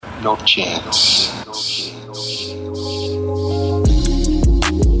No chance.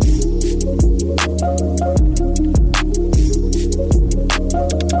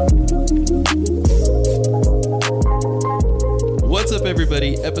 What's up,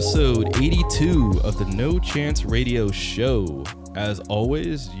 everybody? Episode 82 of the No Chance Radio Show. As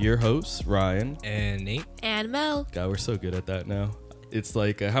always, your hosts, Ryan. And Nate. And Mel. God, we're so good at that now. It's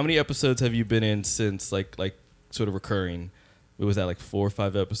like, how many episodes have you been in since, like sort of recurring? What was that, like 4 or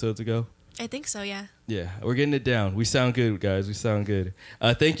 5 episodes ago? I think so, yeah. Yeah, we're getting it down. We sound good, guys. We sound good.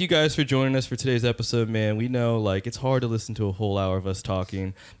 Thank you guys for joining us for today's episode, man. We know, like, it's hard to listen to a whole hour of us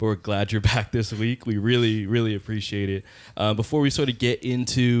talking, but we're glad you're back this week. We really, really appreciate it. Before we sort of get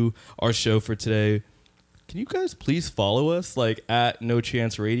into our show for today, can you guys please follow us, like, at No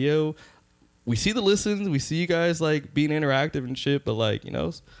Chance Radio? We see the listens. We see you guys, like, being interactive and shit, but, like, you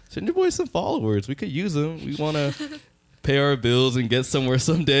know, send your boys some followers. We could use them. We want to pay our bills and get somewhere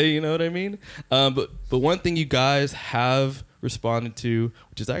someday, you know what I mean? But one thing you guys have responded to,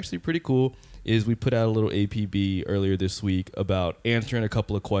 which is actually pretty cool, is we put out a little APB earlier this week about answering a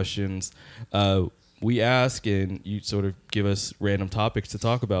couple of questions. We ask and you sort of give us random topics to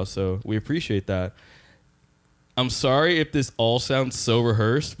talk about, so we appreciate that. I'm sorry if this all sounds so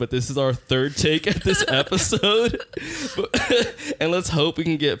rehearsed, but this is our third take at this episode. And let's hope we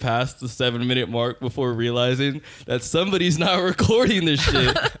can get past the 7-minute mark before realizing that somebody's not recording this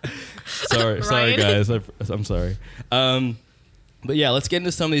shit. Sorry, guys. I'm sorry. But yeah, let's get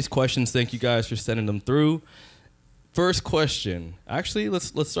into some of these questions. Thank you guys for sending them through. First question. Actually,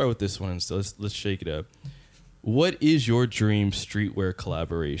 let's start with this one. So let's shake it up. What is your dream streetwear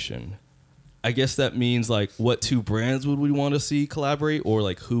collaboration? I guess that means, like, what 2 brands would we want to see collaborate, or,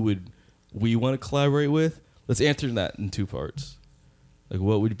 like, who would we want to collaborate with? Let's answer that in 2 parts. Like,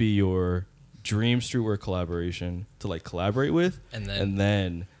 what would be your dream streetwear collaboration to, like, collaborate with? And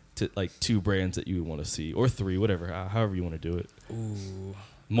then to, like, 2 brands that you would want to see, or 3, whatever, however you want to do it. Ooh.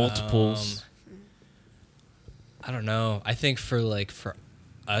 Multiples. I don't know. I think for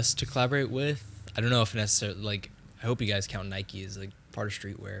us to collaborate with, I don't know if necessarily, like, I hope you guys count Nike as, like, part of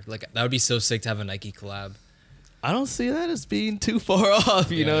streetwear. Like, that would be so sick to have a Nike collab. I don't see that as being too far off.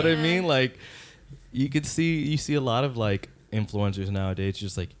 You know what I mean? Like, you see a lot of, like, influencers nowadays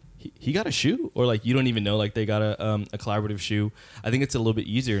just like, he got a shoe, or, like, you don't even know, like, they got a collaborative shoe. I think it's a little bit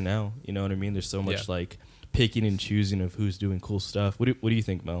easier now. You know what I mean? There's so much like picking and choosing of who's doing cool stuff. What do you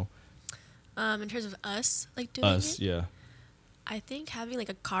think, Mel? In terms of us, like, doing it? Yeah. I think having, like,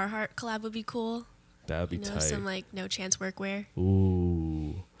 a Carhartt collab would be cool. That'd be tight. Some, like, No Chance workwear.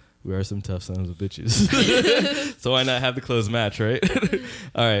 Ooh, we are some tough sons of bitches. So why not have the clothes match, right?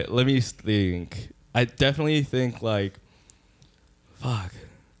 All right, let me think. I definitely think, like, fuck,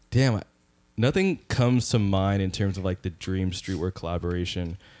 damn, nothing comes to mind in terms of, like, the dream streetwear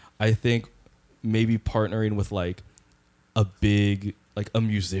collaboration. I think maybe partnering with, like, a big, like, a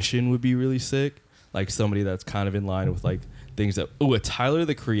musician would be really sick. Like, somebody that's kind of in line with, like, things that, a Tyler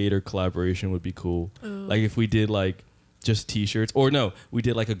the Creator collaboration would be cool. Ooh. Like, if we did, like, just t-shirts, or no, we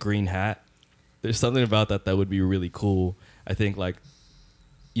did, like, a green hat. There's something about that would be really cool. I think, like,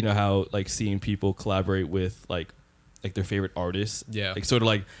 you know how, like, seeing people collaborate with, like their favorite artists. Yeah. Like, sort of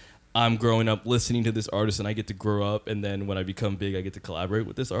like, I'm growing up listening to this artist and I get to grow up, and then when I become big, I get to collaborate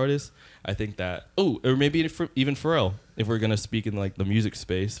with this artist. I think that, or maybe even Pharrell, if we're going to speak in, like, the music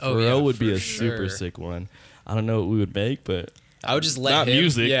space. Pharrell would be a super sick one. I don't know what we would make, but I would just let not him.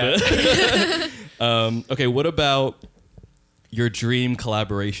 Music. Yeah. But okay, what about your dream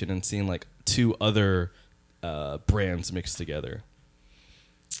collaboration and seeing, like, 2 other brands mixed together?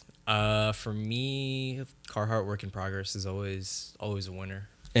 For me, Carhartt Work in Progress is always a winner.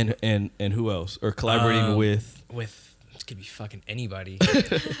 And who else? Or collaborating with it could be fucking anybody.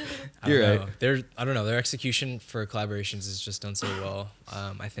 You're right. I don't know. Their execution for collaborations is just done so well.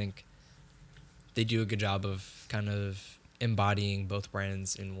 I think they do a good job of kind of embodying both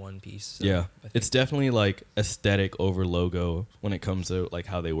brands in one piece. So yeah, it's definitely, like, aesthetic over logo when it comes to, like,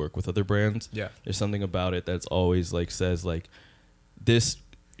 how they work with other brands. Yeah, there's something about it that's always, like, says, like, this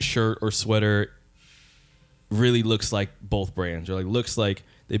shirt or sweater really looks like both brands, or, like, looks like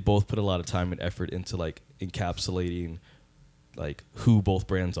they both put a lot of time and effort into, like, encapsulating, like, who both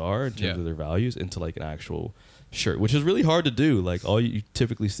brands are in terms of their values into, like, an actual shirt, which is really hard to do. Like, all you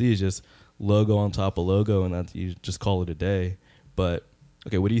typically see is just logo on top of logo, and that you just call it a day. But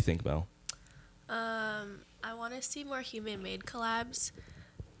okay, what do you think, Mel? I want to see more human-made collabs.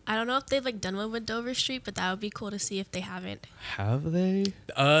 I don't know if they've, like, done one with Dover Street, but that would be cool to see if they haven't. Have they?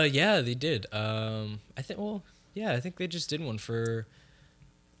 Yeah, they did. I think they just did one for.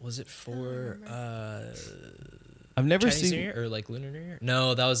 Was it for? I've never Chinese seen New Year or like Lunar New Year.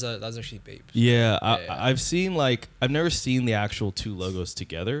 No, that was actually Bape. Yeah, Yeah. I've seen like I've never seen the actual two logos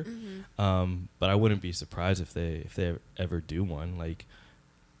together, but I wouldn't be surprised if they ever do one. Like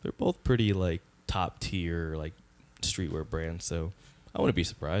they're both pretty like top tier like streetwear brands, so I wouldn't be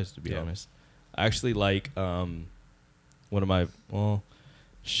surprised to be honest. I actually like one of my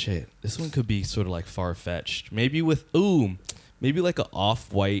this one could be sort of like far fetched. Maybe maybe like an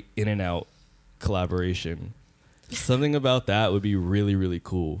Off-White In-N-Out collaboration. Something about that would be really, really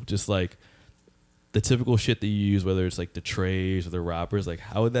cool. Just like the typical shit that you use, whether it's like the trays or the wrappers, like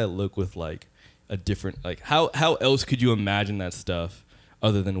how would that look with like a different, like how else could you imagine that stuff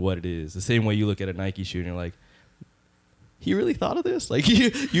other than what it is? The same way you look at a Nike shoe and you're like, he really thought of this? Like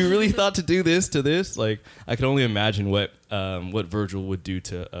you really thought to do this to this? Like I can only imagine what Virgil would do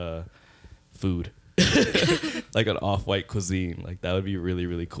to food. Like an Off-White cuisine. Like that would be really,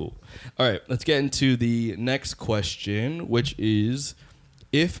 really cool. All right, let's get into the next question, which is,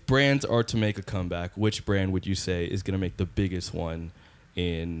 if brands are to make a comeback, which brand would you say is going to make the biggest one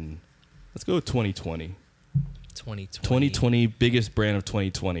in, let's go with 2020. 2020, biggest brand of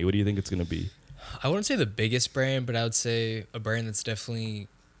 2020. What do you think it's going to be? I wouldn't say the biggest brand, but I would say a brand that's definitely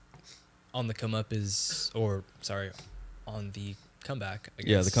on the come up on the comeback, I guess.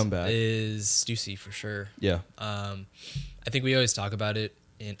 Yeah, the comeback is Stussy for sure. Yeah. I think we always talk about it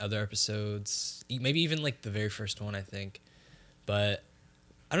in other episodes, maybe even like the very first one, I think. But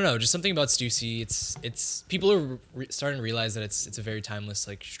I don't know, just something about Stussy. It's people are starting to realize that it's a very timeless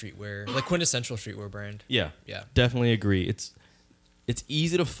like streetwear, like quintessential streetwear brand. Yeah. Yeah. Definitely agree. It's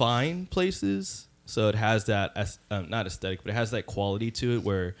easy to find places, so it has that not aesthetic, but it has that quality to it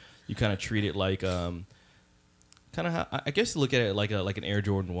where you kind of treat it like kind of I guess you look at it like an Air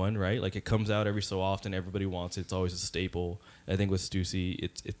Jordan 1, right? Like it comes out every so often, everybody wants it. It's always a staple. I think with Stussy,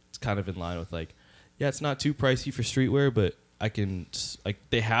 it's kind of in line with like, yeah, it's not too pricey for streetwear, but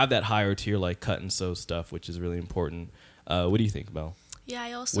they have that higher tier like cut and sew stuff, which is really important. What do you think, Mel? Yeah,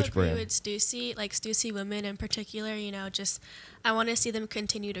 I also Which agree brand? with Stussy, like Stussy women in particular. Just I want to see them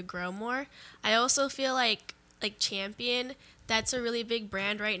continue to grow more. I also feel like Champion, that's a really big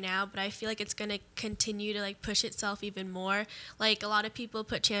brand right now, but I feel like it's gonna continue to like push itself even more. Like a lot of people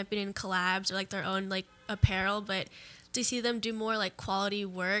put Champion in collabs or like their own like apparel, but to see them do more like quality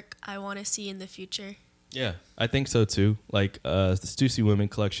work, I want to see in the future. Yeah, I think so too. Like the Stussy women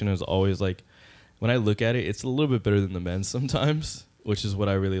collection is always like, when I look at it, it's a little bit better than the men's sometimes, which is what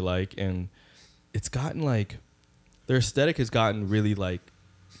I really like. And it's gotten like, their aesthetic has gotten really like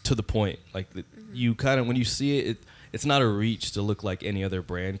to the point. Like you kind of, when you see it, it's not a reach to look like any other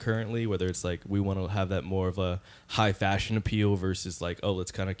brand currently, whether it's like we want to have that more of a high fashion appeal versus like, oh,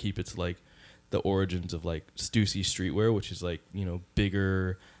 let's kind of keep it to like the origins of like Stussy streetwear, which is like,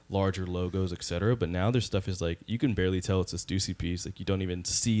 bigger, larger logos, etc. But now their stuff is like, you can barely tell it's a Stussy piece. Like you don't even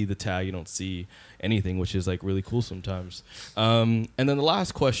see the tag, you don't see anything, which is like really cool sometimes. And then the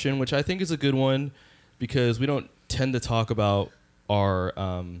last question, which I think is a good one because we don't tend to talk about our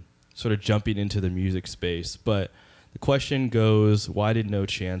sort of jumping into the music space, but the question goes, why did No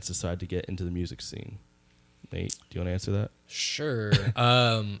Chance decide to get into the music scene? Nate, do you want to answer that? Sure.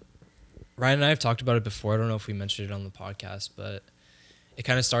 Ryan and I have talked about it before. I don't know if we mentioned it on the podcast, but it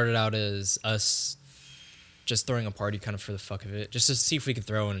kind of started out as us just throwing a party kind of for the fuck of it, just to see if we could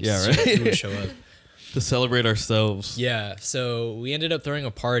throw in and see who would show up. To celebrate ourselves. Yeah. So we ended up throwing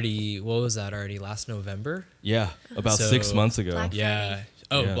a party. What was that already? Last November? Yeah. About 6 months ago. Black Yeah. Friday.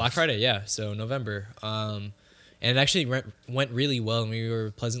 Oh, Yeah. Black Friday. Yeah. So November. And it actually went really well, and we were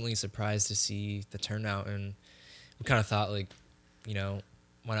pleasantly surprised to see the turnout, and we kind of thought like,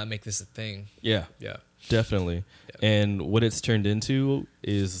 why not make this a thing? Yeah. Yeah. Definitely. Yeah. And what it's turned into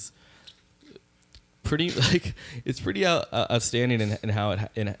is pretty like it's pretty outstanding in how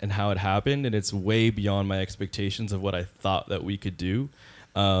it happened, and it's way beyond my expectations of what I thought that we could do.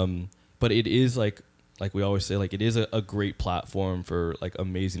 But it is like we always say, like it is a great platform for like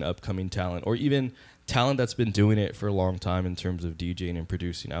amazing upcoming talent, or even talent that's been doing it for a long time in terms of DJing and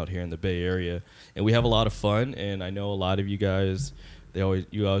producing out here in the Bay Area. And we have a lot of fun, and I know a lot of you guys,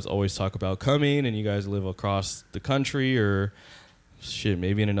 you guys always talk about coming, and you guys live across the country or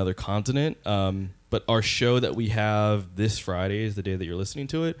maybe in another continent. But our show that we have this Friday is the day that you're listening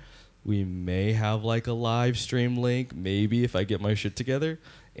to it. We may have like a live stream link, maybe, if I get my shit together,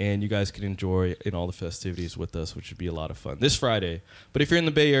 and you guys can enjoy in all the festivities with us, which would be a lot of fun this Friday. But if you're in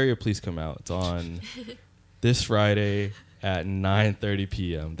the Bay Area, please come out. It's on this Friday at 9:30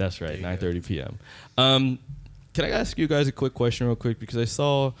 p.m. That's right, 9:30 p.m. Can I ask you guys a quick question real quick? Because I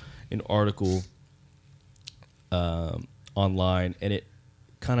saw an article online, and it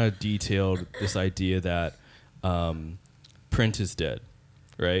kind of detailed this idea that print is dead,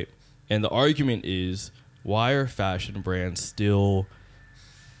 right? And the argument is, why are fashion brands still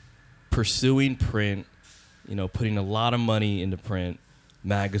pursuing print, putting a lot of money into print,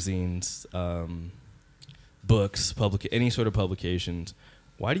 magazines, books, any sort of publications?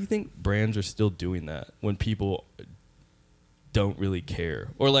 Why do you think brands are still doing that when people don't really care?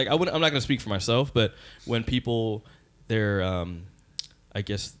 Or I'm not going to speak for myself, but when people, they're, I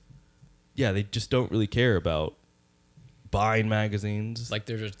guess, they just don't really care about buying magazines. Like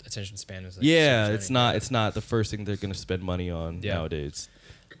their attention span is it's not the first thing they're going to spend money on nowadays.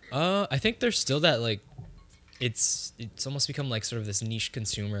 I think there's still that it's almost become like sort of this niche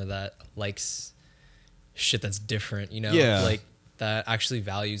consumer that likes shit that's different, like that actually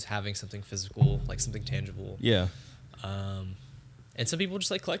values having something physical, like something tangible. Yeah. And some people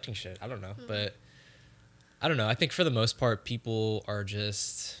just like collecting shit. I don't know, but I don't know. I think for the most part, people are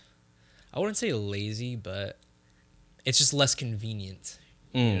just, I wouldn't say lazy, but it's just less convenient.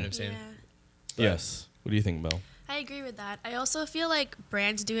 You know what I'm saying? Yeah. Yes. What do you think, Mel? I agree with that. I also feel like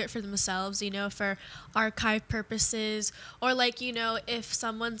brands do it for themselves, for archive purposes, or if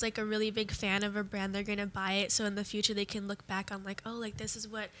someone's like a really big fan of a brand, they're going to buy it. So in the future, they can look back on this is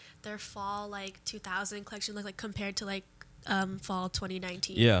what their fall 2000 collection looked like compared to fall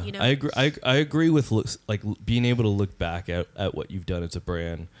 2019. Yeah, I agree. I agree with being able to look back at what you've done as a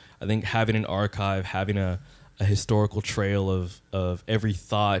brand. I think having an archive, having a historical trail of every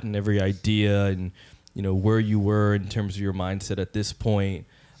thought and every idea and where you were in terms of your mindset at this point.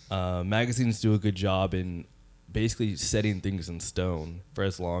 Magazines do a good job in basically setting things in stone for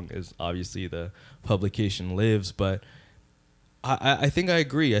as long as obviously the publication lives. But I think I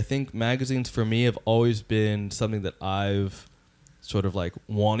agree. I think magazines for me have always been something that I've sort of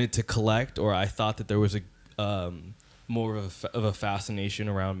wanted to collect, or I thought that there was a more of a fascination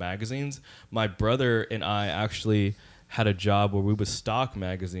around magazines. My brother and I actually had a job where we would stock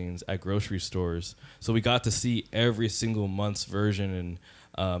magazines at grocery stores. So we got to see every single month's version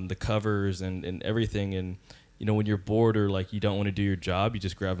and the covers and everything. And, when you're bored or you don't want to do your job, you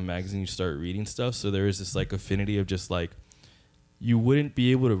just grab a magazine, you start reading stuff. So there is this affinity of just you wouldn't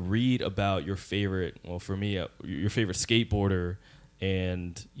be able to read about your favorite, well, for me, your favorite skateboarder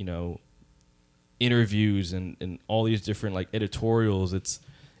and, interviews and all these different editorials.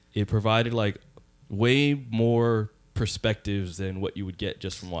 It provided way more perspectives than what you would get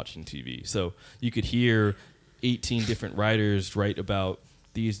just from watching TV. So you could hear 18 different writers write about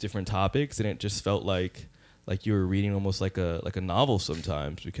these different topics, and it just felt like you were reading almost like a novel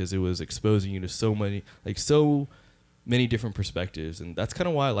sometimes, because it was exposing you to so many different perspectives. And that's kind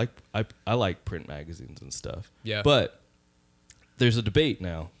of why I like print magazines and stuff. Yeah. But there's a debate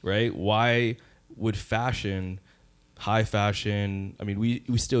now, right? Why would high fashion, I mean,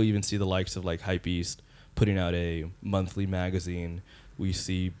 we still even see the likes of Hypebeast putting out a monthly magazine. We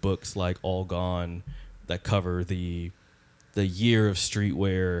see books like All Gone that cover the year of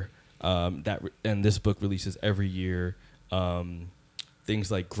streetwear, and this book releases every year.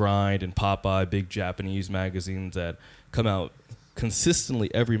 Things like Grind and Popeye, big Japanese magazines that come out consistently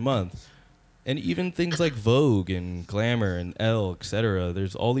every month. And even things like Vogue and Glamour and Elle, etc.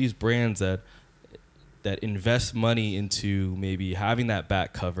 There's all these brands that invest money into maybe having that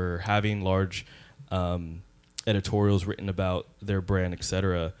back cover, having large editorials written about their brand,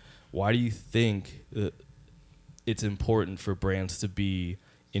 etc. Why do you think it's important for brands to be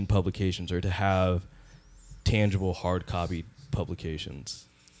in publications or to have tangible hard copy publications?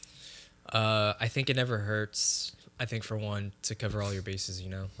 I think it never hurts. I think for one, to cover all your bases,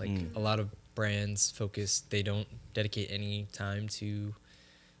 a lot of brands they don't dedicate any time to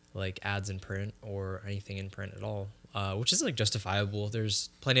ads in print or anything in print at all, which is justifiable. There's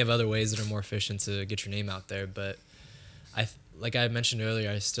plenty of other ways that are more efficient to get your name out there, but like I mentioned earlier,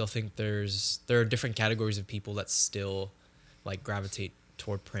 I still think there are different categories of people that still gravitate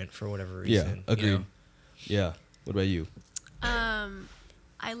toward print for whatever reason. Yeah, agreed. Yeah. What about you?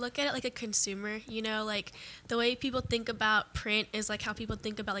 I look at it like a consumer, the way people think about print is how people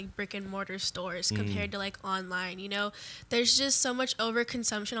think about brick and mortar stores compared to online. There's just so much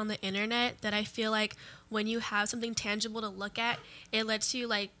overconsumption on the internet that I feel when you have something tangible to look at, it lets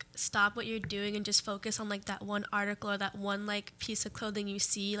you stop what you're doing and just focus on that one article or that one piece of clothing you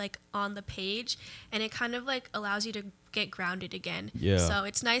see on the page, and it kind of allows you to get grounded again. Yeah. So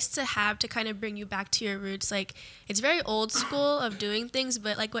it's nice to have to kind of bring you back to your roots. It's very old school of doing things,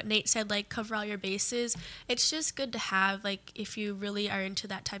 but what Nate said, cover all your bases. It's just good to have if you really are into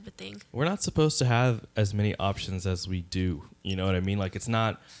that type of thing. We're not supposed to have as many options as we do. You know what I mean? It's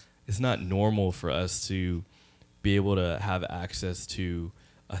not normal for us to be able to have access to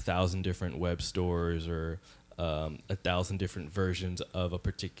 1,000 different web stores or 1,000 different versions of a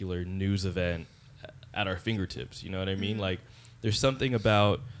particular news event at our fingertips. You know what I mean? Like, there's something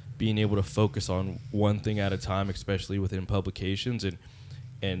about being able to focus on one thing at a time, especially within publications,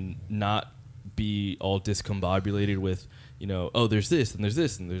 and not be all discombobulated with, you know, oh, there's this and there's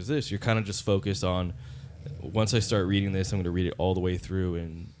this and there's this. You're kind of just focused on, once I start reading this, I'm going to read it all the way through,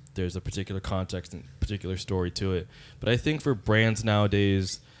 and there's a particular context and particular story to it. But I think for brands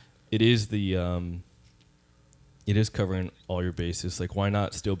nowadays, it is it is covering all your bases. Like, why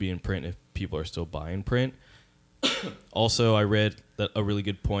not still be in print if people are still buying print? Also, I read that a really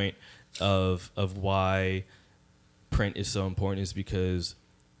good point of why print is so important is because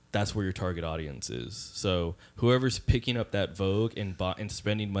that's where your target audience is. So whoever's picking up that Vogue and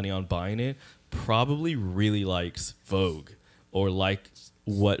spending money on buying it probably really likes Vogue, or likes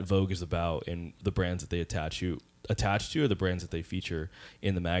what Vogue is about and the brands that they attach to, or the brands that they feature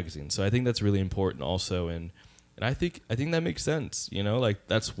in the magazine. So I think that's really important also, and I think that makes sense. You know, like,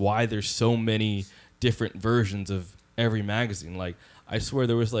 that's why there's so many different versions of every magazine. Like, I swear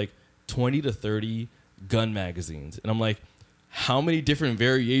there was like 20 to 30 gun magazines, and I'm like, how many different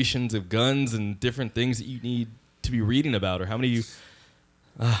variations of guns and different things that you need to be reading about, or how many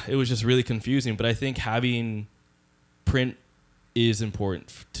it was just really confusing. But I think having print is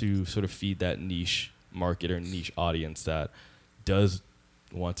important to sort of feed that niche market or niche audience that does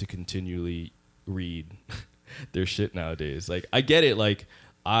want to continually read their shit nowadays. Like, I get it. Like,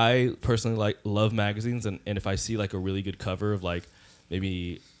 I personally love magazines, and if I see like a really good cover of like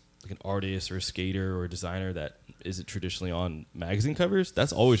maybe like an artist or a skater or a designer that isn't traditionally on magazine covers,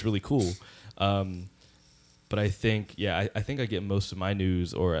 that's always really cool. But I think, I think I get most of my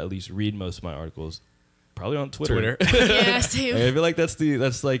news, or at least read most of my articles, probably on Twitter. Yeah, same. I feel like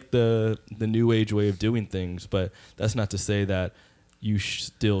that's like the new age way of doing things, but that's not to say that you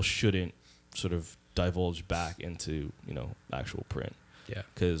still shouldn't sort of divulge back into, you know, actual print. Yeah.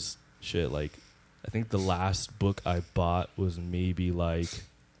 Because shit, like, I think the last book I bought was maybe like,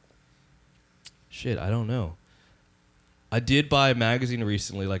 I don't know. I did buy a magazine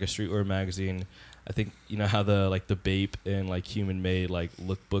recently, like a streetwear magazine. I think, you know how the Bape and like Human Made like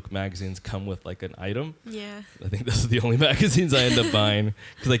lookbook magazines come with like an item. Yeah. I think those are the only magazines I end up buying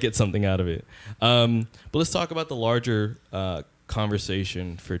because I get something out of it. But let's talk about the larger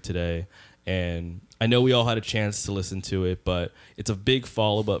conversation for today. And I know we all had a chance to listen to it, but it's a big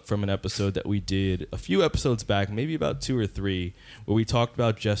follow-up from an episode that we did a few episodes back, maybe about 2 or 3, where we talked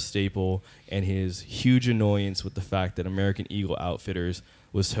about Jeff Staple and his huge annoyance with the fact that American Eagle Outfitters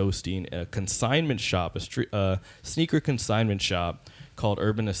was hosting a consignment shop, a sneaker consignment shop called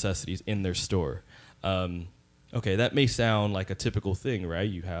Urban Necessities in their store. Okay, that may sound like a typical thing, right?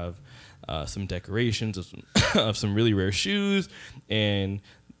 You have some decorations of some really rare shoes, and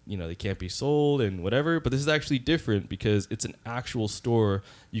you know, they can't be sold and whatever, but this is actually different because it's an actual store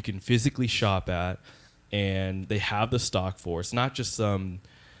you can physically shop at, and they have the stock for. It's not just some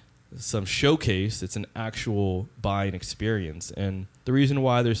showcase, it's an actual buying experience. And the reason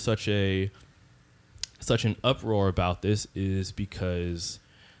why there's such an uproar about this is because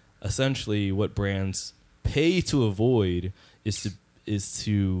essentially what brands pay to avoid is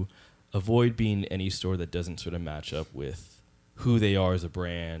to avoid being any store that doesn't sort of match up with who they are as a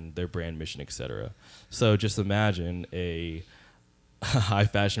brand, their brand mission, etc. So just imagine a high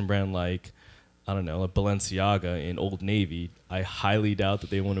fashion brand like, I don't know, a Balenciaga in Old Navy. I highly doubt that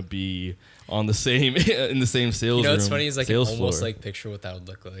they want to be on the same in the same sales room. You know what's funny is I can almost floor. like picture what that would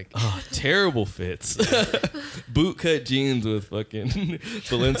look like. Oh, terrible fits. Bootcut jeans with fucking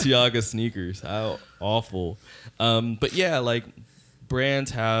Balenciaga sneakers. How awful. But yeah, like,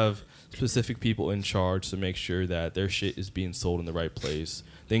 brands have specific people in charge to make sure that their shit is being sold in the right place,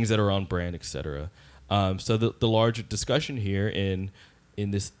 things that are on brand, etc. So the larger discussion here in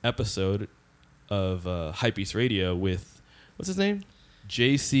this episode of Hypebeast Radio with, what's his name?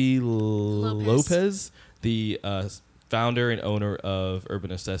 JC Lopez, the founder and owner of Urban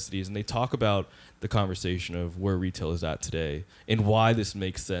Necessities, and they talk about the conversation of where retail is at today and why this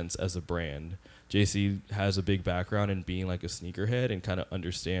makes sense as a brand. JC has a big background in being like a sneakerhead and kind of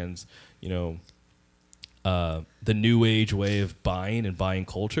understands, you know, the new age way of buying and buying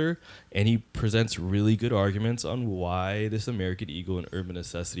culture. And he presents really good arguments on why this American Eagle and Urban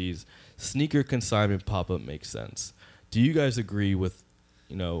Necessities sneaker consignment pop-up makes sense. Do you guys agree with,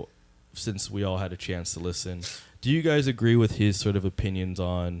 you know, since we all had a chance to listen, do you guys agree with his sort of opinions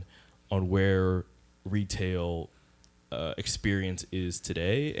on where retail experience is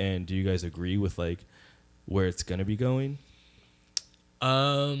today, and do you guys agree with like where it's gonna be going?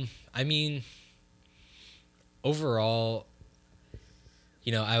 I mean, overall,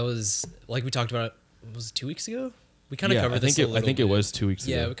 you know, I was, like we talked about was it 2 weeks ago? We kind of covered this a little I think bit. it was 2 weeks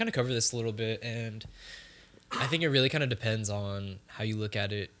ago. Yeah, we kind of covered this a little bit, and I think it really kind of depends on how you look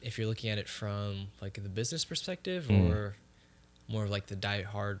at it. If you're looking at it from like the business perspective, or more of like the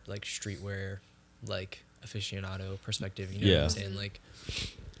die-hard like streetwear like aficionado perspective. You know what I'm saying? Like,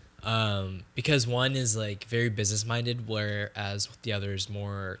 because one is like very business minded, whereas the other is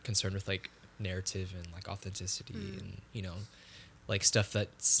more concerned with like narrative and like authenticity and, you know, like stuff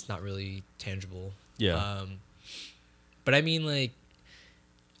that's not really tangible. Yeah. But I mean, like,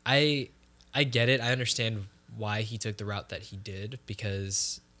 I get it. I understand why he took the route that he did,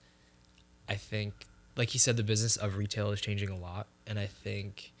 because I think, like he said, the business of retail is changing a lot, and I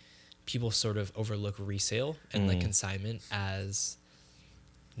think people sort of overlook resale and like consignment as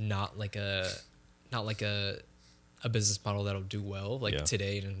not like a business model that'll do well like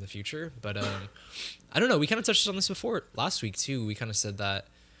today and in the future. But I don't know. We kind of touched on this before last week too. We kind of said that,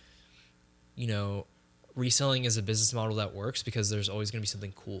 you know, reselling is a business model that works because there's always going to be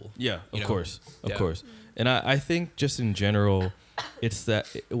something cool. Yeah, of Yeah. course. And I think just in general, it's that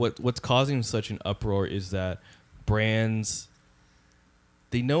what's causing such an uproar is that brands,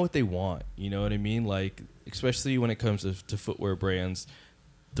 they know what they want. You know what I mean? Like, especially when it comes to footwear brands,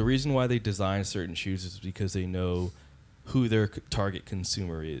 the reason why they design certain shoes is because they know who their target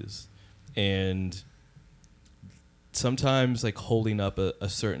consumer is. And sometimes, like, holding up a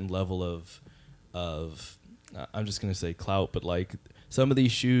certain level of I'm just going to say clout, but like some of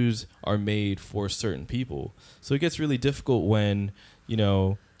these shoes are made for certain people. So it gets really difficult when, you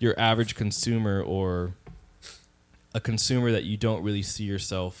know, your average consumer or a consumer that you don't really see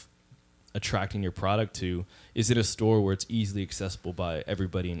yourself attracting your product to is in a store where it's easily accessible by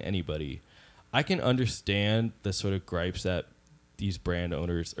everybody and anybody. I can understand the sort of gripes that these brand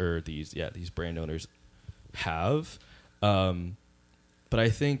owners have. But I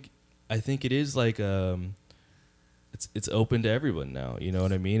think it is like it's open to everyone now. You know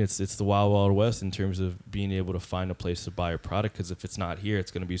what I mean? It's the wild, wild west in terms of being able to find a place to buy a product, because if it's not here,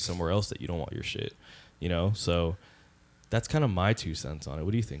 it's going to be somewhere else that you don't want your shit. You know? So that's kind of my 2 cents on it.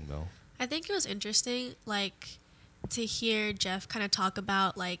 What do you think, Mel? I think it was interesting, like, to hear Jeff kind of talk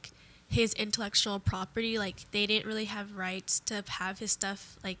about, like, his intellectual property. Like, they didn't really have rights to have his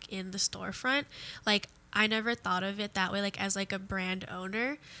stuff, like, in the storefront. Like, I never thought of it that way, like, as, like, a brand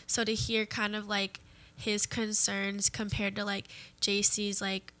owner. So to hear kind of, like, his concerns compared to, like, JC's,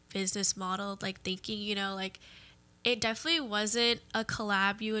 like, business model, like, thinking, you know, like, it definitely wasn't a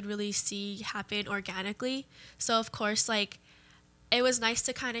collab you would really see happen organically. So, of course, like, it was nice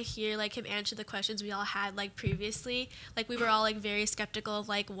to kind of hear, like, him answer the questions we all had, like, previously. Like, we were all, like, very skeptical of,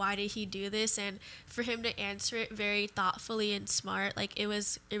 like, why did he do this? And for him to answer it very thoughtfully and smart, like, it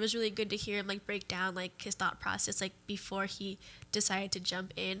was really good to hear him, like, break down, like, his thought process, like, before he decided to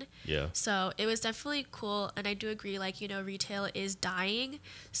jump in. Yeah. So it was definitely cool. And I do agree, like, you know, retail is dying.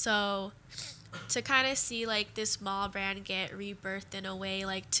 So to kind of see, like, this small brand get rebirthed in a way,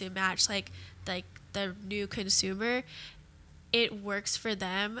 like, to match, like the new consumer, it works for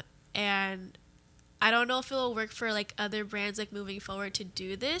them. And I don't know if it will work for, like, other brands, like, moving forward to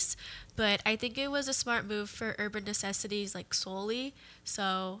do this, but I think it was a smart move for Urban Necessities, like, solely.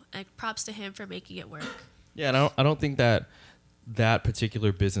 So, like, props to him for making it work. Yeah, and I don't think that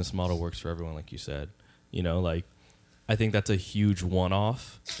particular business model works for everyone, like you said. You know, like, I think that's a huge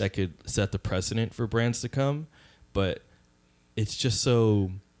one-off that could set the precedent for brands to come, but it's just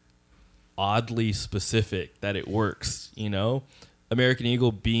so oddly specific that it works, you know? American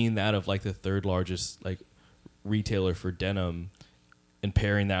Eagle being that of, like, the third largest, like, retailer for denim, and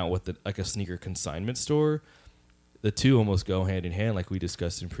pairing that with like a sneaker consignment store, the two almost go hand in hand, like we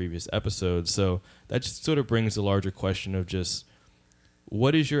discussed in previous episodes. So that just sort of brings the larger question of just,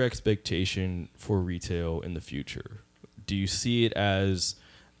 what is your expectation for retail in the future? Do you see it as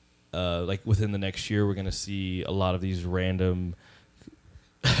like within the next year we're going to see a lot of these random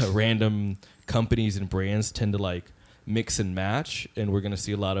companies and brands tend to, like, mix and match, and we're going to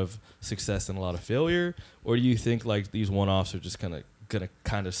see a lot of success and a lot of failure? Or do you think, like, these one-offs are just going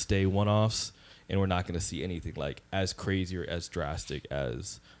to stay one-offs, and we're not going to see anything, like, as crazy or as drastic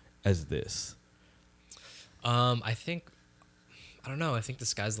as this? I think the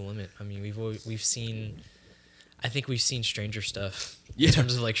sky's the limit. I mean, we've seen stranger stuff in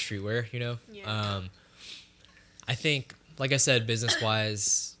terms of, like, streetwear, you know? Yeah. I think, like I said,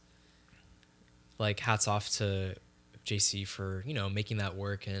 business-wise, like, hats off to JC for, you know, making that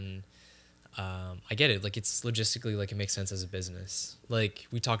work. And I get it. Like, it's logistically, like, it makes sense as a business. Like,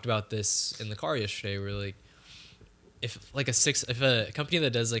 we talked about this in the car yesterday, where, like, if a company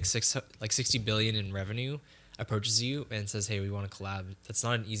that does, like, 60 billion in revenue, approaches you and says, "Hey, we want to collab," that's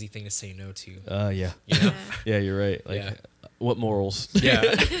not an easy thing to say no to. Yeah. You know? Yeah, you're right. Like, Yeah. what morals? Yeah,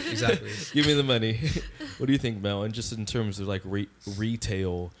 exactly. Give me the money. What do you think, Mel? And just in terms of like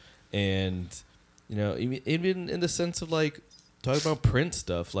retail, and you know, even in the sense of like talking about print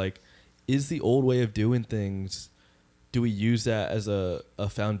stuff, like, is the old way of doing things? Do we use that as a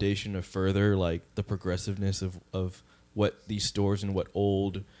foundation to further like the progressiveness of what these stores and what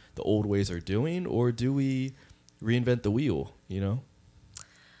the old ways are doing, or do we reinvent the wheel? You know,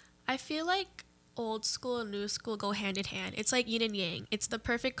 I feel like old school and new school go hand in hand. It's like yin and yang. It's the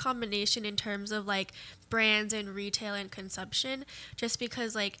perfect combination in terms of like brands and retail and consumption, just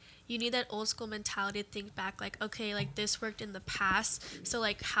because like you need that old school mentality to think back like, okay, like this worked in the past, so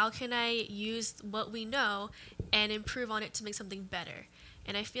like how can I use what we know and improve on it to make something better.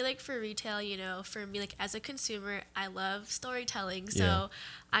 And I feel like for retail, you know, for me, like as a consumer, I love storytelling. So Yeah.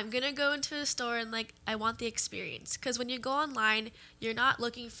 I'm going to go into a store and like, I want the experience. Because when you go online, you're not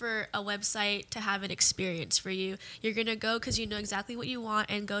looking for a website to have an experience for you. You're going to go because you know exactly what you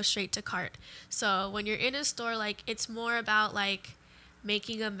want and go straight to cart. So when you're in a store, like it's more about like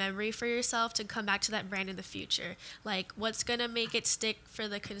making a memory for yourself to come back to that brand in the future. Like what's going to make it stick for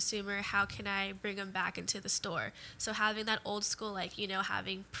the consumer? How can I bring them back into the store? So having that old school, like, you know,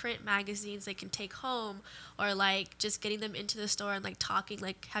 having print magazines they can take home, or like just getting them into the store and like talking,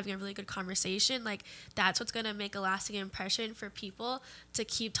 like having a really good conversation, like that's what's going to make a lasting impression for people to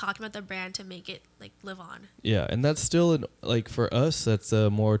keep talking about the brand to make it like live on. yeah, and that's still like for us, that's a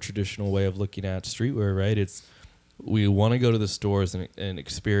more traditional way of looking at streetwear, right? It's we want to go to the stores and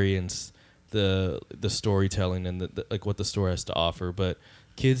experience the storytelling and the like what the store has to offer. But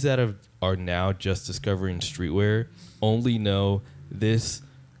kids that are now just discovering streetwear only know this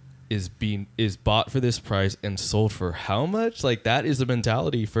is bought for this price and sold for how much. Like that is the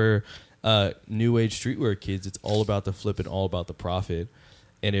mentality for new age streetwear kids. It's all about the flip and all about the profit.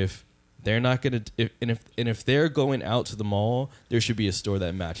 And if they're not gonna, if they're going out to the mall, there should be a store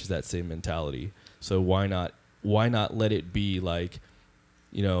that matches that same mentality. So why not let it be like,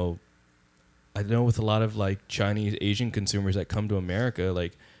 you know, I know with a lot of like Chinese, Asian consumers that come to America,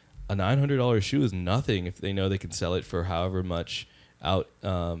 like a $900 shoe is nothing if they know they can sell it for however much out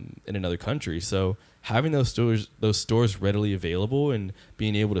in another country. So having those stores readily available and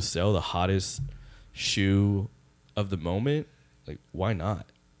being able to sell the hottest shoe of the moment, like why not?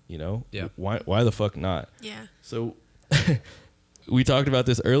 You know, Yeah. Why the fuck not? Yeah. So we talked about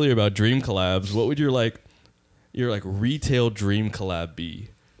this earlier about dream collabs. What would your retail dream collab be?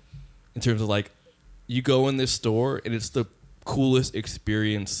 In terms of like, you go in this store and it's the coolest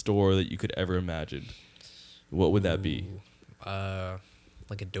experience store that you could ever imagine. What would that be?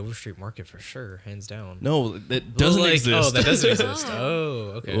 Like a Dover Street Market for sure, hands down. No, that doesn't like, exist. Oh, that doesn't exist.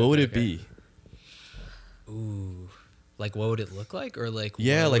 Oh, okay. What would okay, it be? Ooh, like what would it look like, or like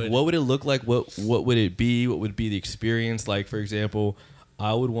Yeah, what would it look like? What would it be? What would be the experience? Like, for example,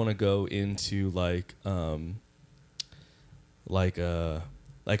 I would want to go into like a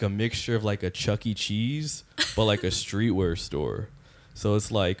mixture of like a Chuck E. Cheese, but like a streetwear store. So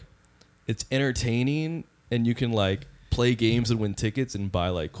it's like, it's entertaining and you can like play games and win tickets and buy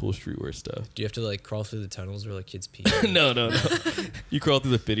like cool streetwear stuff. Do you have to like crawl through the tunnels where like kids pee? No. You crawl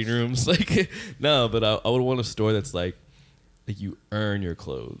through the fitting rooms. Like, no, but I would want a store that's like you earn your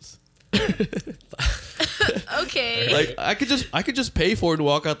clothes. Okay. Like I could just pay for it and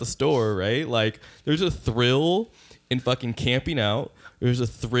walk out the store, right? Like there's a thrill in fucking camping out. There's a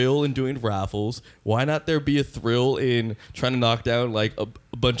thrill in doing raffles. Why not there be a thrill in trying to knock down like a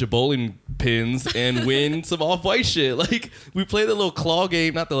bunch of bowling pins and win some off-white shit? Like we play the little claw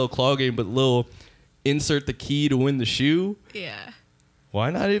game, not the little claw game, but little insert the key to win the shoe. Yeah. Why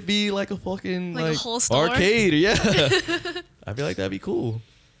not it be like a fucking Like a whole store? arcade? Yeah. I feel like that'd be cool.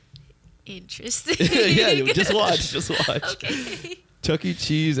 Interesting. Yeah, just watch. Okay. Chuck E.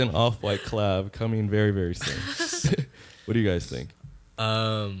 Cheese and Off-White collab coming very, very soon. What do you guys think?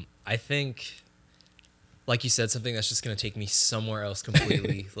 I think, like you said, something that's just gonna take me somewhere else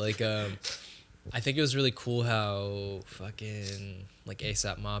completely. I think it was really cool how fucking like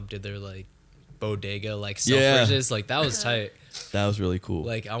ASAP Mob did their like bodega like Selfridges. Like that was tight. That was really cool.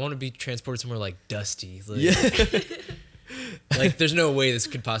 Like I want to be transported somewhere like dusty. Like, yeah. like there's no way this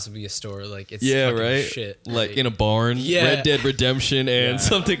could possibly be a store. Like it's Yeah, fucking right. shit. Like in a barn. Yeah. Red Dead Redemption and Yeah.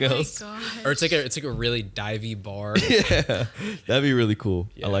 something Oh my else. gosh. Or it's like a really divey bar. Yeah, that'd be really cool.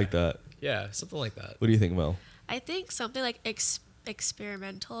 Yeah. I like that. Yeah, something like that. What do you think, Mel? I think something like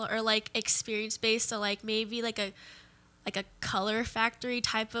experimental or like experience based. So like maybe like like a color factory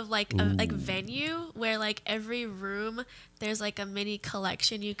type of like venue where like every room there's like a mini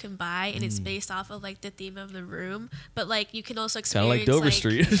collection you can buy and it's based off of like the theme of the room, but like you can also Kind of experience like Dover like,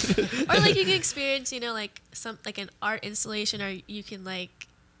 Street. or like you can experience, you know, like some like an art installation, or you can like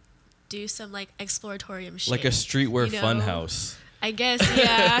do some like exploratorium shit. Like a streetwear you know? fun house. I guess,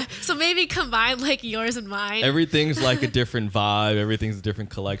 yeah. So maybe combine like yours and mine. Everything's like a different vibe. Everything's a different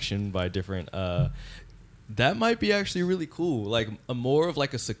collection by different. That might be actually really cool. Like a more of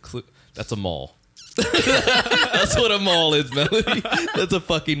like a that's a mall. That's what a mall is, Melody. That's a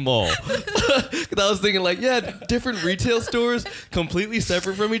fucking mall. Because I was thinking like, yeah, different retail stores completely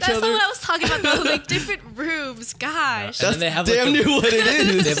separate from each That's other. not what I was talking about though. Like different rooms. Gosh. And That's then they have, damn like, near what it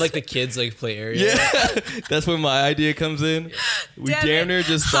is. They have like the kids like play area. Yeah, that's where my idea comes in. We Damn damn it. near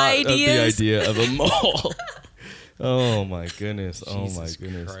just thought of the Ideas. idea of a mall. Oh my goodness. Oh my Jesus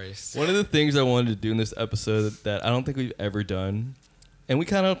goodness. Christ. One of the things I wanted to do in this episode that I don't think we've ever done, and we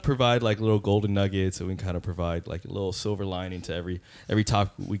kind of provide like little golden nuggets, and we kind of provide like a little silver lining to every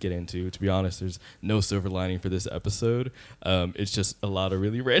topic we get into. To be honest, there's no silver lining for this episode. It's just a lot of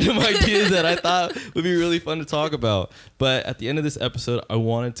really random ideas that I thought would be really fun to talk about. But at the end of this episode, I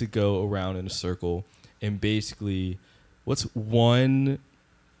wanted to go around in a circle and basically, what's one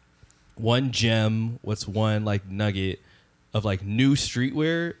gem, what's one like nugget of like new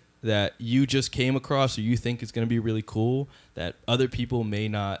streetwear that you just came across or you think is going to be really cool that other people may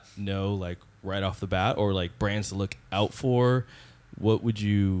not know like right off the bat, or like brands to look out for? What would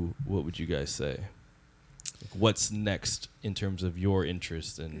you guys say? Like, what's next in terms of your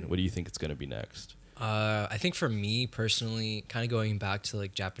interest, and what do you think it's going to be next? I think for me personally, kind of going back to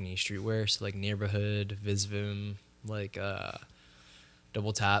like Japanese streetwear, so like Neighborhood, Visvim, like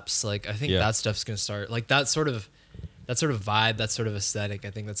Double Taps, like I think that stuff's gonna start, like that sort of vibe, that sort of aesthetic.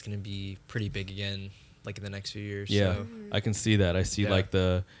 I think that's gonna be pretty big again, like in the next few years. Yeah, So. I can see that. I see like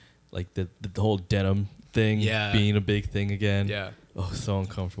the whole denim thing being a big thing again. Yeah. Oh, so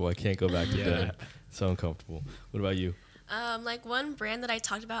uncomfortable. I can't go back to Yeah. denim. So uncomfortable. What about you? Like one brand that I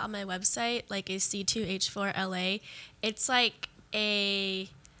talked about on my website, like is C2H4LA. It's like a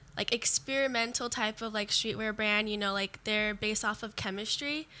like experimental type of like streetwear brand. You know, like they're based off of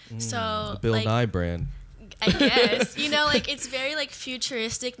chemistry. So The Bill like, Nye brand. I guess, you know, like it's very like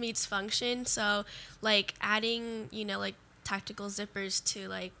futuristic meets function. So like adding, you know, like tactical zippers to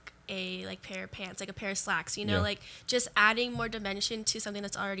like a like pair of pants, like a pair of slacks, you know, Yeah. like just adding more dimension to something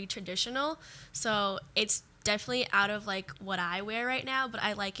that's already traditional. So it's definitely out of like what I wear right now, but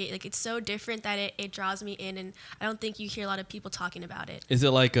I like it. Like it's so different that it draws me in, and I don't think you hear a lot of people talking about it. Is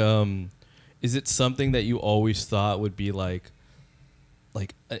it like is it something that you always thought would be like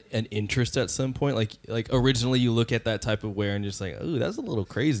an interest at some point? Like originally you look at that type of wear and just like, oh, that's a little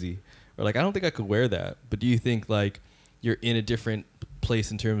crazy, or like I don't think I could wear that. But do you think like you're in a different place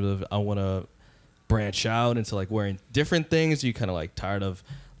in terms of I want to branch out into like wearing different things? Are you kind of like tired of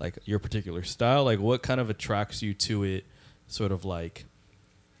like your particular style? Like what kind of attracts you to it, sort of like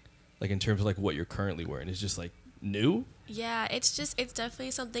in terms of like what you're currently wearing? Is just like new? Yeah, it's definitely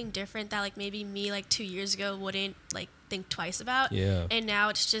something different that like maybe me like 2 years ago wouldn't like think twice about. Yeah. And now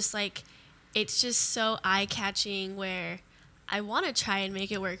it's just so eye-catching where I want to try and make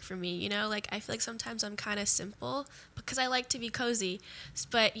it work for me, you know? Like I feel like sometimes I'm kind of simple because I like to be cozy.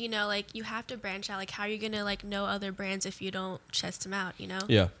 But, you know, like you have to branch out. Like how are you going to like know other brands if you don't test them out, you know?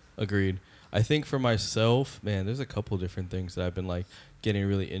 Yeah, agreed. I think for myself, man, there's a couple different things that I've been like getting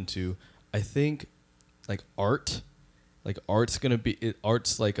really into. I think like art's like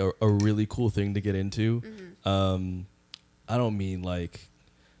a really cool thing to get into. Mm-hmm. I don't mean like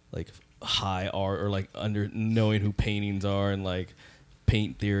high art or like under knowing who paintings are and like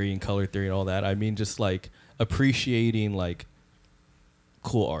paint theory and color theory and all that. I mean just like appreciating like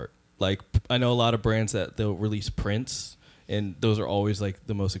cool art. Like I know a lot of brands that they'll release prints, and those are always like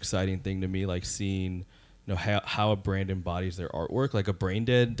the most exciting thing to me, like seeing you know how a brand embodies their artwork. Like a Brain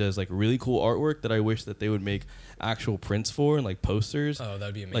Dead does like really cool artwork that I wish that they would make actual prints for, and like posters. Oh,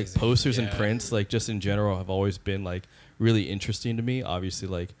 that'd be amazing. Like posters and Yeah. prints, like just in general, have always been like really interesting to me. Obviously,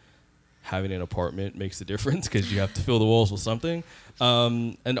 like having an apartment makes a difference because you have to fill the walls with something.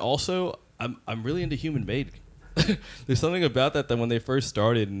 And also, I'm really into human made. There's something about that when they first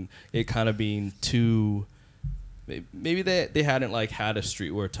started, and it kind of being too. Maybe they hadn't like had a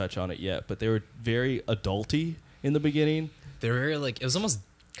streetwear touch on it yet, but they were very adulty in the beginning. They were very like, it was almost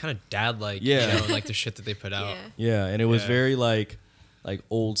kind of dad like, Yeah. you know, like the shit that they put out. Yeah, and it was Yeah. very like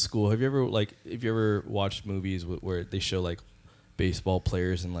old school. Have you ever watched movies where they show like baseball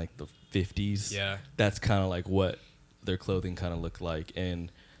players in like the 50s? Yeah. That's kind of like what their clothing kind of looked like.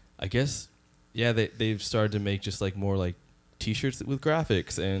 And I guess yeah, they've started to make just like more like t-shirts with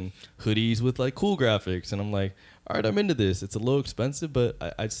graphics and hoodies with like cool graphics, and I'm like, all right, I'm into this. It's a little expensive, but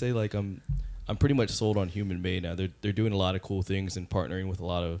I'd say like I'm pretty much sold on Human Made now. They're doing a lot of cool things and partnering with a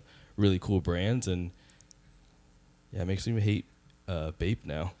lot of really cool brands, and yeah, it makes me hate Bape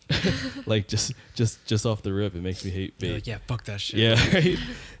now. Like just off the rip, it makes me hate Bape. Like, yeah, fuck that shit. Yeah, right.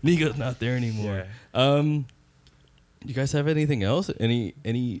 Nigo's not there anymore. You guys have anything else?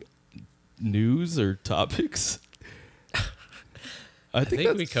 Any news or topics? I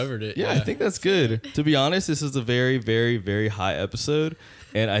think we covered it. Yeah, I think that's good. To be honest, this is a very, very, very high episode,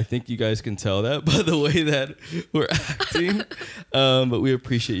 and I think you guys can tell that by the way that we're acting. But we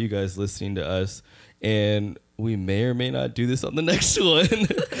appreciate you guys listening to us, and we may or may not do this on the next one.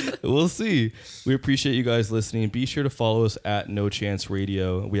 We'll see. We appreciate you guys listening. Be sure to follow us at No Chance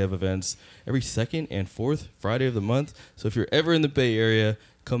Radio. We have events every second and fourth Friday of the month. So if you're ever in the Bay Area,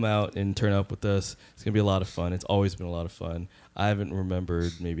 come out and turn up with us. It's going to be a lot of fun. It's always been a lot of fun. I haven't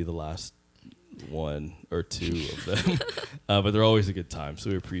remembered maybe the last one or two of them, but they're always a good time.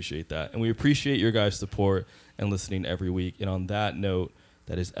 So we appreciate that. And we appreciate your guys' support and listening every week. And on that note,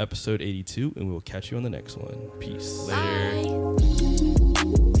 that is episode 82, and we will catch you on the next one. Peace. Bye.